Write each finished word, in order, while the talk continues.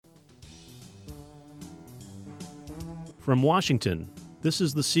From Washington, this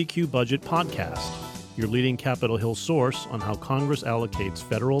is the CQ Budget Podcast, your leading Capitol Hill source on how Congress allocates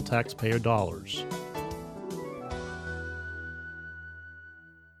federal taxpayer dollars.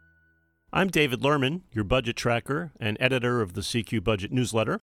 I'm David Lerman, your budget tracker and editor of the CQ Budget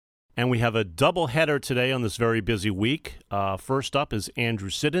newsletter, and we have a double header today on this very busy week. First up is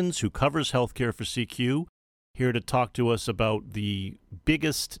Andrew Siddons, who covers healthcare for CQ, here to talk to us about the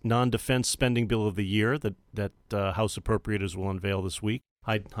biggest non-defense spending bill of the year that House Appropriators will unveil this week.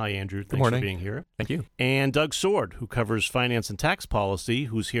 Hi, Andrew. Thanks for being here. Thank you. And Doug Sword, who covers finance and tax policy,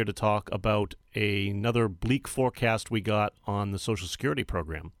 who's here to talk about another bleak forecast we got on the Social Security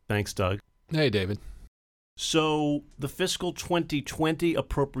program. Thanks, Doug. Hey, David. So the fiscal 2020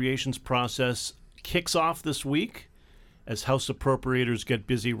 appropriations process kicks off this week as House Appropriators get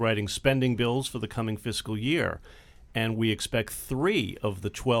busy writing spending bills for the coming fiscal year. And we expect 3 of the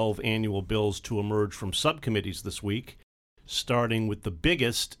 12 annual bills to emerge from subcommittees this week, starting with the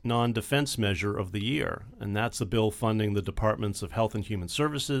biggest non-defense measure of the year, and that's the bill funding the Departments of Health and Human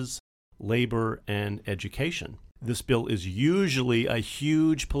Services, Labor, and Education. This bill is usually a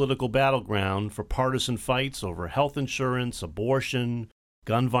huge political battleground for partisan fights over health insurance, abortion,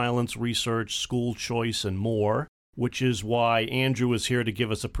 gun violence research, school choice, and more, which is why Andrew is here to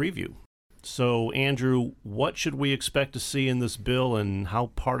give us a preview. So, Andrew, what should we expect to see in this bill, and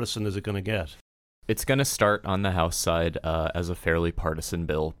how partisan is it going to get? It's going to start on the House side as a fairly partisan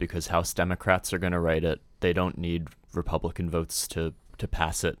bill because House Democrats are going to write it. They don't need Republican votes to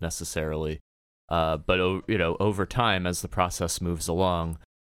pass it necessarily. But over time, as the process moves along,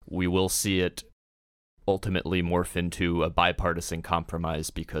 we will see it ultimately morph into a bipartisan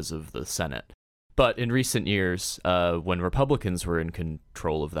compromise because of the Senate. But in recent years, when Republicans were in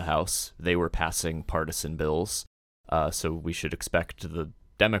control of the House, they were passing partisan bills. So we should expect the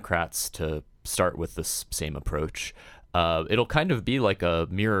Democrats to start with this same approach. It'll kind of be like a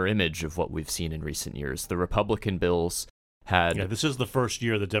mirror image of what we've seen in recent years. The Republican bills had... Yeah, this is the first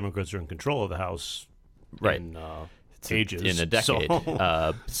year the Democrats are in control of the House in ages. In a decade.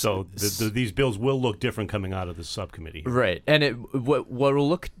 So these bills will look different coming out of the subcommittee. Right. And what will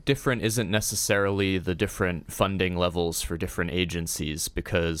look different isn't necessarily the different funding levels for different agencies,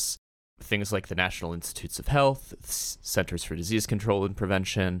 because things like the National Institutes of Health, Centers for Disease Control and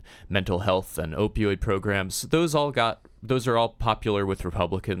Prevention, mental health and opioid programs, those are all popular with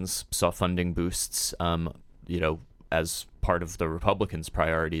Republicans, saw funding boosts, as part of the Republicans'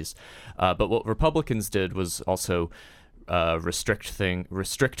 priorities. But what Republicans did was also restrict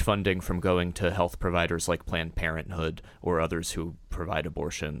funding from going to health providers like Planned Parenthood or others who provide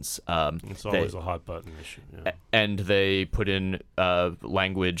abortions. It's always a hot button issue. Yeah. And they put in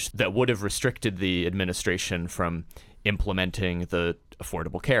language that would have restricted the administration from implementing the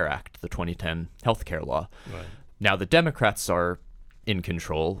Affordable Care Act, the 2010 healthcare law. Right. Now the Democrats are in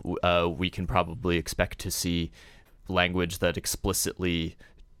control. We can probably expect to see language that explicitly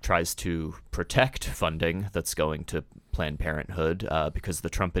tries to protect funding that's going to Planned Parenthood because the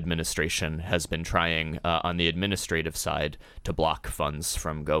Trump administration has been trying on the administrative side to block funds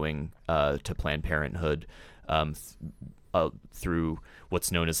from going to Planned Parenthood through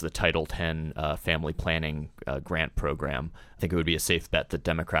what's known as the Title X Family Planning Grant Program. I think it would be a safe bet that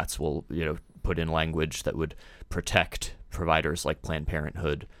Democrats will put in language that would protect providers like Planned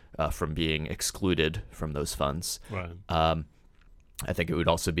Parenthood from being excluded from those funds. Right. I think it would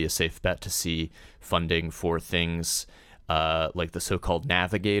also be a safe bet to see funding for things like the so-called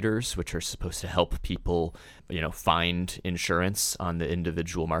navigators, which are supposed to help people, find insurance on the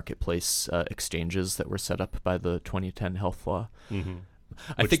individual marketplace exchanges that were set up by the 2010 health law. Mm-hmm.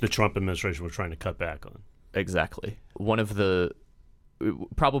 I think the Trump administration was trying to cut back on. Exactly. It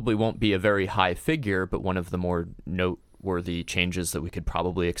probably won't be a very high figure, but one of the more noteworthy changes that we could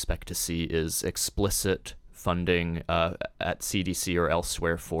probably expect to see is explicit funding at CDC or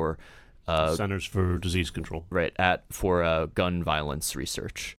elsewhere for Centers for Disease Control. Right, for gun violence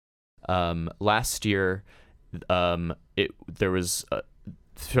research. Last year, so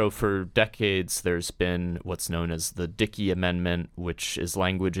for decades, there's been what's known as the Dickey Amendment, which is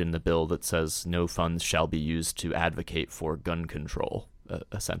language in the bill that says no funds shall be used to advocate for gun control.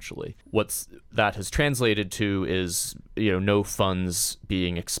 Essentially, what that has translated to is no funds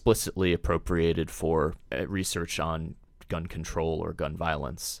being explicitly appropriated for research on gun control or gun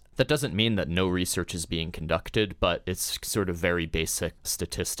violence. That doesn't mean that no research is being conducted, but it's sort of very basic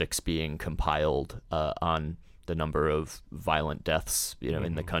statistics being compiled on the number of violent deaths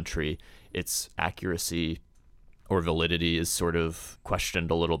in the country. Its accuracy or validity is sort of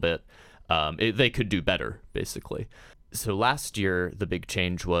questioned a little bit. They could do better, basically. So last year, the big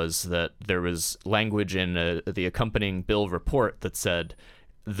change was that there was language in the accompanying bill report that said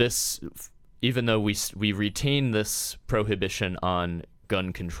this, even though we retain this prohibition on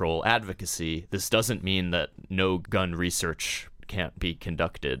gun control advocacy, this doesn't mean that no gun research can't be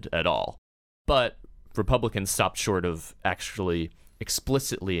conducted at all. But Republicans stopped short of actually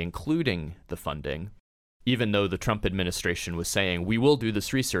explicitly including the funding, even though the Trump administration was saying, we will do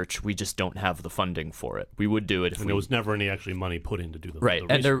this research, we just don't have the funding for it. We would do it if there was never any actually money put in to do the right.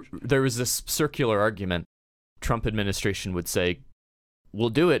 the And research. there was this circular argument. Trump administration would say, we'll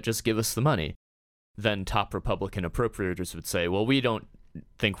do it, just give us the money. Then top Republican appropriators would say, well, we don't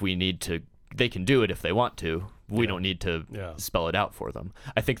think we need to, they can do it if they want to. We don't need to spell it out for them.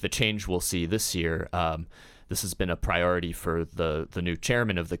 I think the change we'll see this year, this has been a priority for the new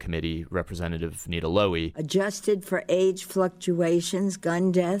chairman of the committee, Representative Nita Lowey. Adjusted for age fluctuations,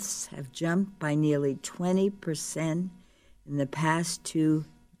 gun deaths have jumped by nearly 20% in the past 2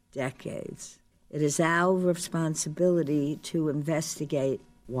 decades. It is our responsibility to investigate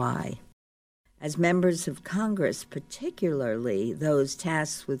why. As members of Congress, particularly those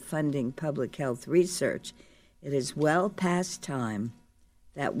tasked with funding public health research, it is well past time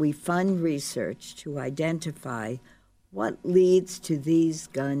that we fund research to identify what leads to these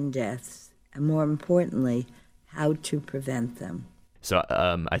gun deaths, and more importantly, how to prevent them. So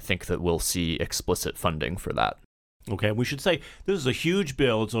I think that we'll see explicit funding for that. Okay, we should say this is a huge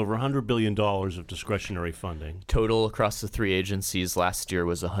bill. It's over $100 billion of discretionary funding. Total across the 3 agencies last year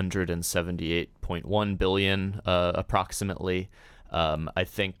was $178.1 billion, approximately. I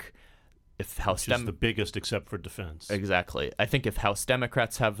think if House Which is the biggest except for defense. Exactly. I think if House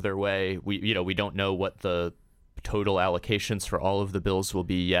Democrats have their way, we don't know what the total allocations for all of the bills will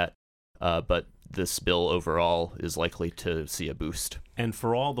be yet, but this bill overall is likely to see a boost. And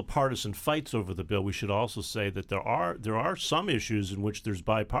for all the partisan fights over the bill, we should also say that there are some issues in which there's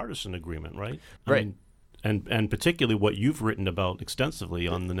bipartisan agreement, right? Right. And particularly what you've written about extensively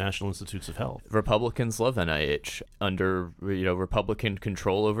on the National Institutes of Health. Republicans love NIH. Under Republican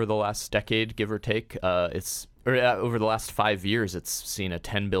control over the last decade, give or take, over the last 5 years, it's seen a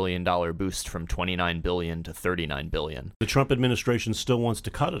 $10 billion boost from $29 billion to $39 billion. The Trump administration still wants to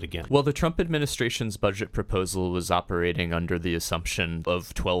cut it again. Well, the Trump administration's budget proposal was operating under the assumption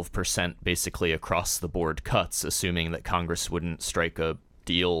of 12% basically across the board cuts, assuming that Congress wouldn't strike a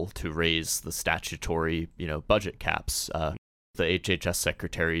deal to raise the statutory, budget caps. The HHS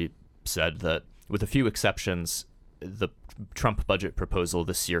secretary said that, with a few exceptions, the Trump budget proposal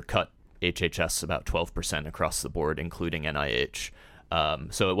this year cut HHS about 12% across the board, including NIH.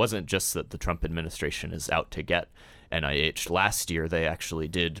 So it wasn't just that the Trump administration is out to get NIH. Last year, they actually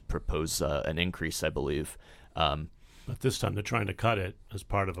did propose an increase, I believe. But this time they're trying to cut it as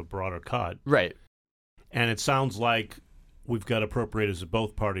part of a broader cut. Right. And it sounds like we've got appropriators of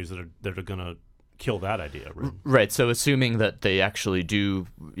both parties that are going to kill that idea, right? Right. So assuming that they actually do,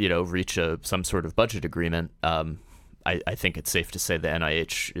 reach some sort of budget agreement, I think it's safe to say the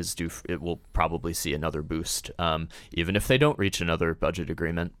NIH is due. It will probably see another boost. Even if they don't reach another budget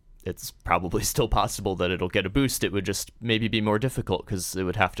agreement, it's probably still possible that it'll get a boost. It would just maybe be more difficult because it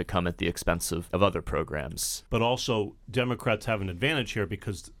would have to come at the expense of other programs. But also, Democrats have an advantage here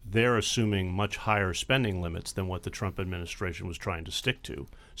because they're assuming much higher spending limits than what the Trump administration was trying to stick to.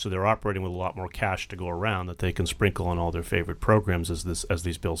 So they're operating with a lot more cash to go around that they can sprinkle on all their favorite programs as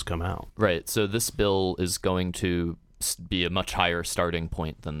these bills come out. Right. So this bill is going to be a much higher starting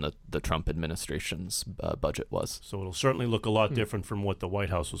point than the Trump administration's budget was. So it'll certainly look a lot different from what the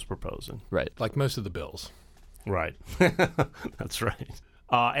White House was proposing. Right. Like most of the bills. Right. That's right.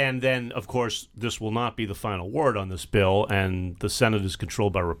 And then, of course, this will not be the final word on this bill, and the Senate is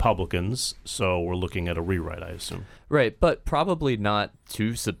controlled by Republicans, so we're looking at a rewrite, I assume. Right, but probably not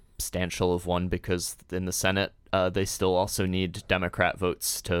too substantial of one because in the Senate, they still also need Democrat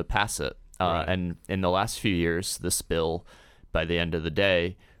votes to pass it. Right. And in the last few years, this bill, by the end of the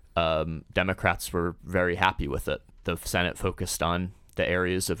day, Democrats were very happy with it. The Senate focused on the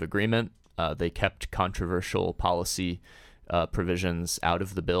areas of agreement. They kept controversial policy provisions out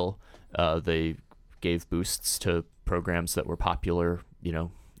of the bill. They gave boosts to programs that were popular,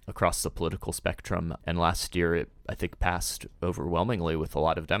 across the political spectrum. And last year, it, I think, passed overwhelmingly with a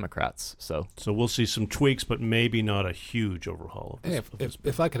lot of Democrats. So we'll see some tweaks, but maybe not a huge overhaul of this.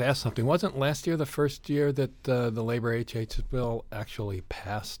 If I could ask something, wasn't last year the first year that the labor HHS bill actually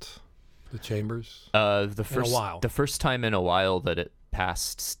passed the chambers? The first time in a while that it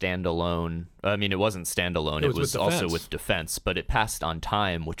passed standalone. I mean, it wasn't standalone. It was also with defense, but it passed on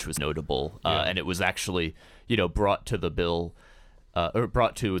time, which was notable. And it was actually, brought to the bill or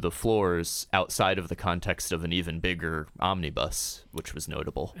brought to the floors outside of the context of an even bigger omnibus, which was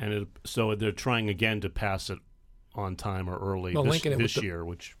notable. And so they're trying again to pass it on time or early this year,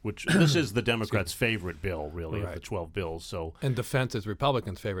 which this is the Democrats' favorite bill, really, of the 12 bills. So, and defense is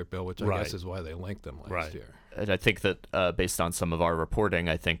Republicans' favorite bill, which I guess is why they linked them last year. And I think that based on some of our reporting,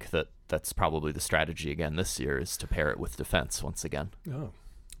 I think that that's probably the strategy again this year, is to pair it with defense once again. Oh,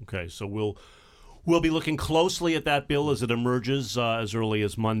 okay. So we'll be looking closely at that bill as it emerges as early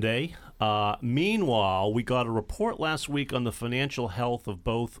as Monday. Meanwhile, we got a report last week on the financial health of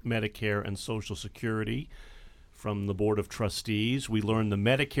both Medicare and Social Security from the Board of Trustees. We learned the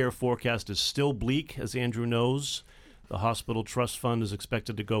Medicare forecast is still bleak, as Andrew knows. The Hospital Trust Fund is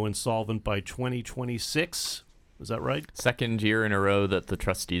expected to go insolvent by 2026. Is that right? Second year in a row that the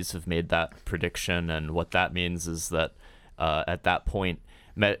trustees have made that prediction, and what that means is that at that point,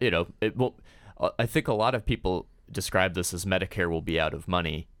 it will. I think a lot of people describe this as Medicare will be out of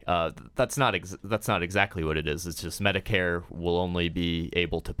money. That's not exactly what it is. It's just Medicare will only be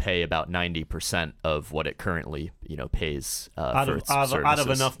able to pay about 90% of what it currently pays out for its services. Out of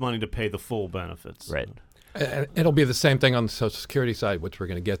enough money to pay the full benefits. Right. And it'll be the same thing on the Social Security side, which we're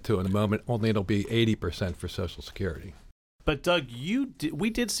going to get to in a moment, only it'll be 80% for Social Security. But, Doug, we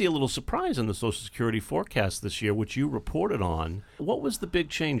did see a little surprise in the Social Security forecast this year, which you reported on. What was the big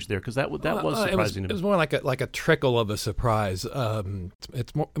change there? Because that was surprising to me. It was more like a trickle of a surprise.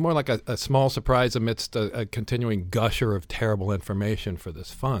 It's more like a small surprise amidst a continuing gusher of terrible information for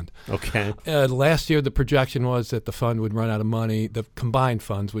this fund. Okay. Last year, the projection was that the fund would run out of money. The combined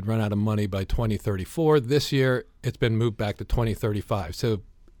funds would run out of money by 2034. This year, it's been moved back to 2035. So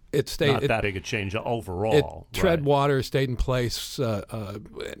it stayed not that big a change overall. Tread water, stayed in place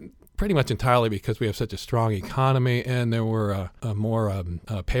pretty much entirely because we have such a strong economy, and there were more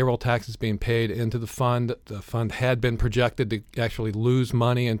payroll taxes being paid into the fund. The fund had been projected to actually lose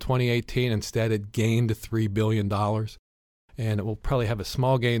money in 2018. Instead, it gained $3 billion. And it will probably have a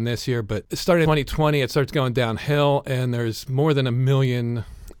small gain this year, but it started in 2020. It starts going downhill, and there's more than 1 million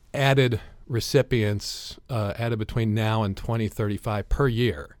added recipients added between now and 2035 per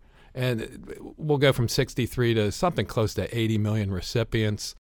year. And we'll go from 63 to something close to 80 million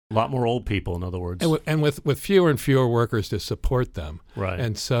recipients. A lot more old people, in other words. And with fewer and fewer workers to support them. Right.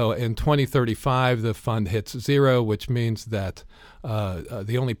 And so in 2035, the fund hits zero, which means that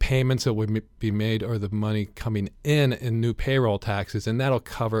the only payments that would be made are the money coming in new payroll taxes, and that'll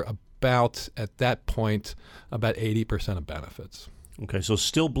cover at that point, about 80% of benefits. Okay, so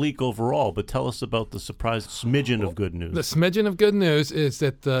still bleak overall, but tell us about the surprise smidgen of good news. The smidgen of good news is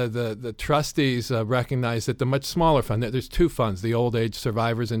that the trustees recognize that the much smaller fund, there's two funds, the Old Age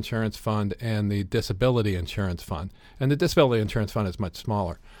Survivors Insurance Fund and the Disability Insurance Fund. And the Disability Insurance Fund is much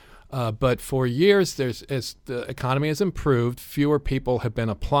smaller. But for years, as the economy has improved, fewer people have been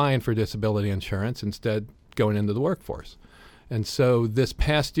applying for disability insurance, instead going into the workforce. And so this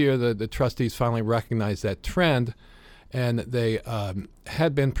past year, the trustees finally recognized that trend, and they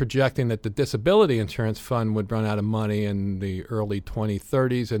had been projecting that the Disability Insurance Fund would run out of money in the early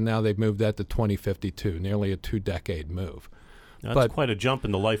 2030s, and now they've moved that to 2052, nearly a 2-decade move. That's quite a jump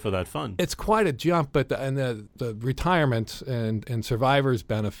in the life of that fund. It's quite a jump, but the retirement and survivors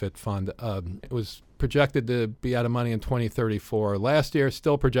benefit fund, it was projected to be out of money in 2034. Last year,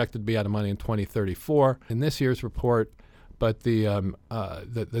 still projected to be out of money in 2034. In this year's report, but the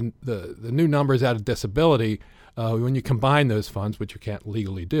new numbers out of disability, when you combine those funds, which you can't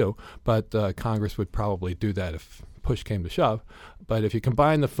legally do, but Congress would probably do that if push came to shove. But if you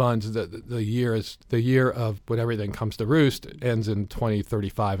combine the funds, the year of when everything comes to roost ends in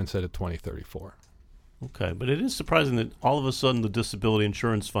 2035 instead of 2034. Okay, but it is surprising that all of a sudden the Disability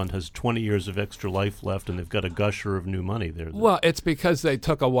Insurance Fund has 20 years of extra life left, and they've got a gusher of new money there. Well, it's because they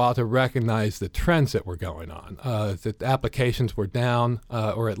took a while to recognize the trends that were going on, that applications were down,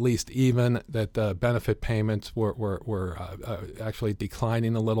 or at least even, that benefit payments were actually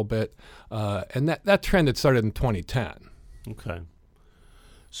declining a little bit, and that trend had started in 2010. Okay.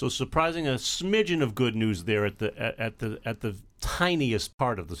 So surprising, a smidgen of good news there at the tiniest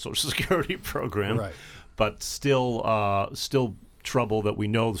part of the Social Security program, right? But still trouble that we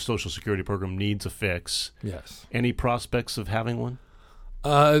know the Social Security program needs a fix. Yes. Any prospects of having one?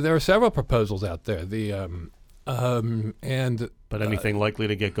 There are several proposals out there. But anything likely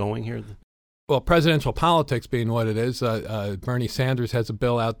to get going here? Well, presidential politics being what it is, Bernie Sanders has a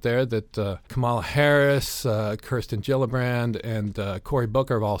bill out there that Kamala Harris, Kirsten Gillibrand, and Cory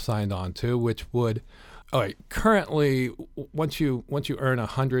Booker have all signed on to, which would, currently, once you earn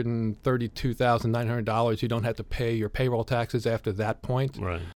 $132,900, you don't have to pay your payroll taxes after that point.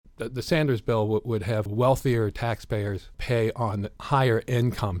 Right. the Sanders bill would have wealthier taxpayers pay on higher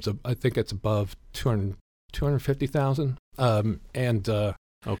incomes. I think it's above $250,000.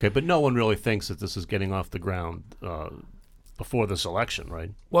 Okay, but no one really thinks that this is getting off the ground before this election,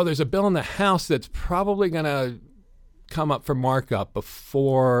 right? Well, there's a bill in the House that's probably going to come up for markup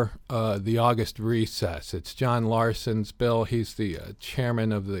before the August recess. It's John Larson's bill. He's the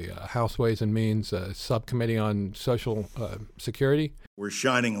chairman of the House Ways and Means Subcommittee on Social Security. We're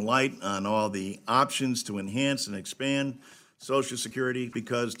shining a light on all the options to enhance and expand Social Security,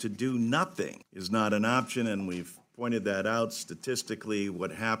 because to do nothing is not an option, and we've pointed that out statistically.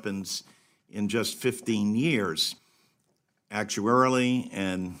 What happens in just 15 years, actuarially,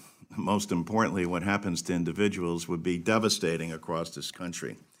 and most importantly, what happens to individuals, would be devastating across this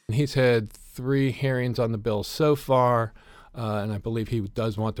country. He's had 3 hearings on the bill so far, and I believe he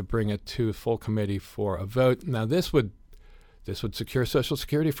does want to bring it to full committee for a vote. Now, this would secure Social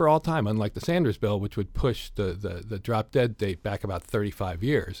Security for all time, unlike the Sanders bill, which would push the drop-dead date back about 35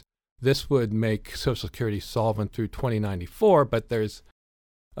 years. This would make Social Security solvent through 2094, but there's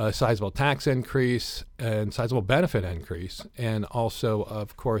a sizable tax increase and sizable benefit increase, and also,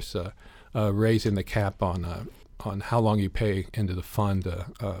 of course, raising the cap on how long you pay into the fund.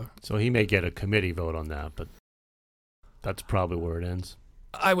 So he may get a committee vote on that, but that's probably where it ends.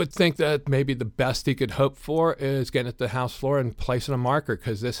 I would think that maybe the best he could hope for is getting it to the House floor and placing a marker,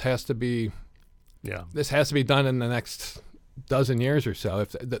 because this has to be done in the next dozen years or so.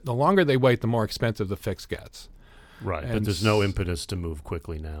 If the longer they wait, the more expensive the fix gets. Right, but there's no impetus to move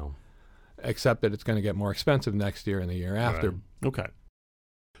quickly now. Except that it's going to get more expensive next year and the year after. Right. Okay.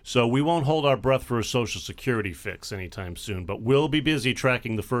 So we won't hold our breath for a Social Security fix anytime soon, but we'll be busy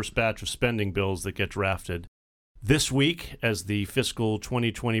tracking the first batch of spending bills that get drafted this week as the fiscal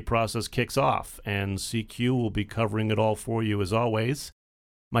 2020 process kicks off, and CQ will be covering it all for you as always.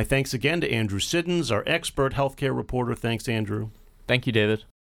 My thanks again to Andrew Siddons, our expert healthcare reporter. Thanks, Andrew. Thank you, David.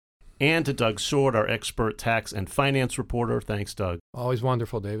 And to Doug Sword, our expert tax and finance reporter. Thanks, Doug. Always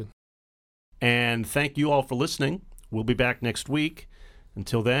wonderful, David. And thank you all for listening. We'll be back next week.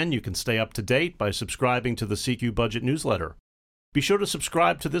 Until then, you can stay up to date by subscribing to the CQ Budget newsletter. Be sure to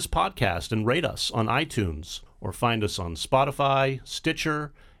subscribe to this podcast and rate us on iTunes, or find us on Spotify,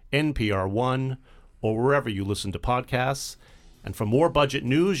 Stitcher, NPR One, or wherever you listen to podcasts. And for more budget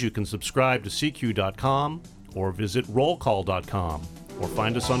news, you can subscribe to CQ.com or visit rollcall.com, or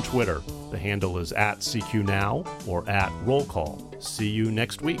find us on Twitter. The handle is @CQNow or @RollCall. See you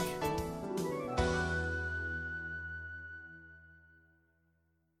next week.